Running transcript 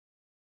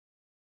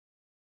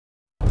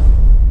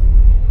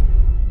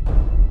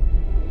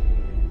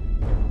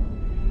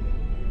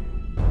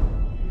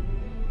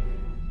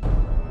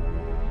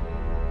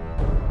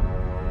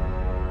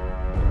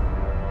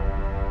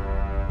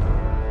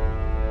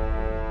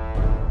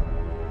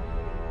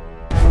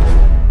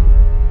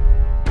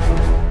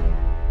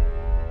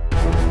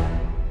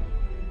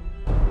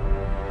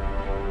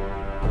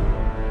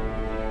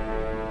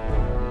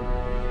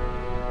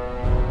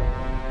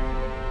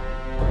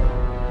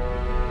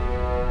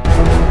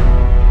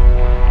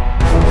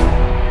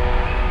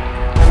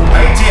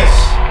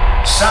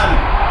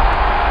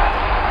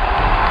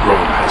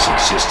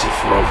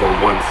for over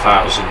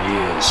 1,000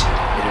 years.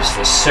 It is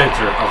the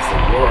center of the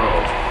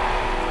world.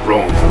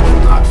 Rome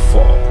will not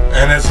fall.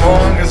 And as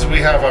long as we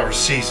have our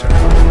Caesar,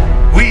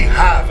 we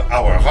have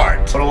our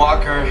heart.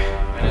 Odoacer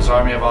and his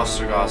army of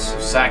Ostrogoths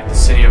have sacked the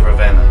city of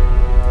Ravenna.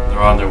 They're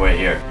on their way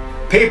here.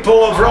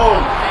 People of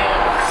Rome!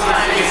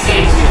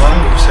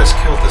 Longus has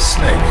killed the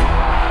snake.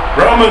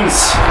 Romans,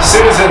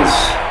 citizens!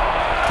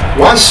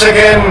 Once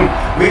again,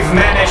 we've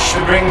managed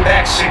to bring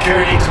back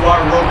security to our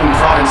Roman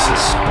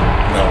provinces.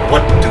 Now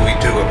what do we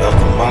do about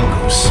the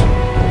mongoose?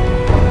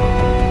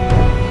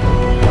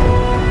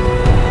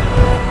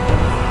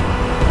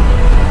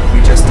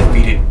 We just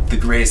defeated the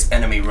greatest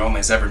enemy Rome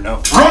has ever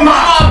known.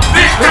 Roma!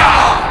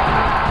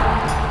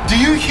 Do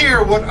you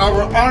hear what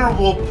our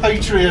honorable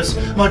Patrius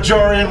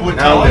Majorian would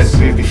tell Now us?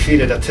 that we've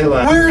defeated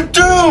Attila, We're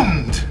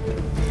doomed!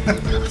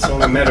 it's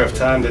only a matter of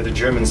time that the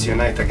Germans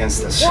unite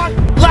against us. One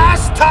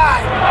last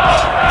time!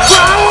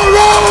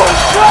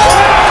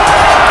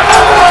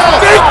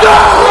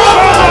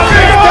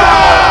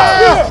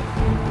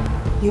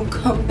 You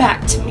come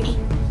back to me.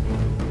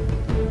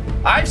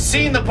 I've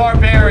seen the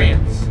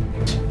barbarians.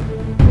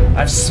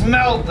 I've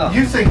smelled them.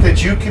 You think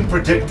that you can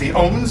predict the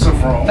omens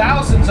of Rome?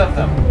 Thousands of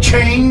them.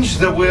 Change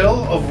the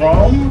will of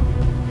Rome?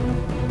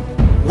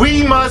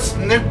 We must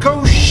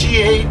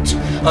negotiate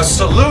a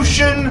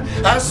solution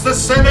as the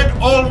Senate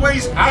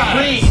always has.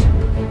 Greed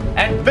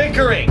and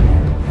bickering.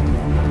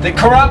 That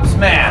corrupts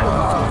man.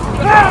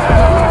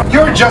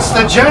 You're just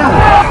the general.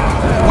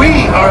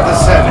 We are the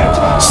Senate.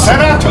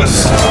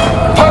 Senatus,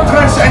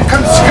 Patres and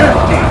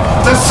Conscripti,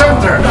 the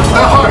center,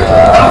 the heart,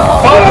 the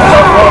father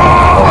of Rome.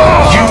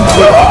 You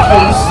will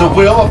oppose the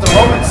will of the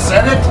Roman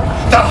Senate,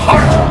 the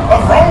heart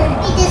of Rome.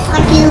 It is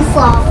like you,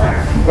 father.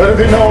 Let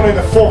it be known in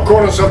the four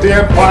corners of the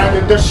empire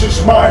that this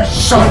is my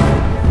son,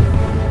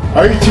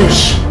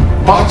 Aetius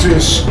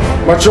Patrius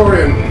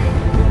Majorian,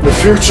 the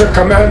future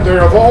commander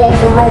of all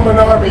the Roman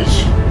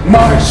armies.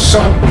 My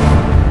son.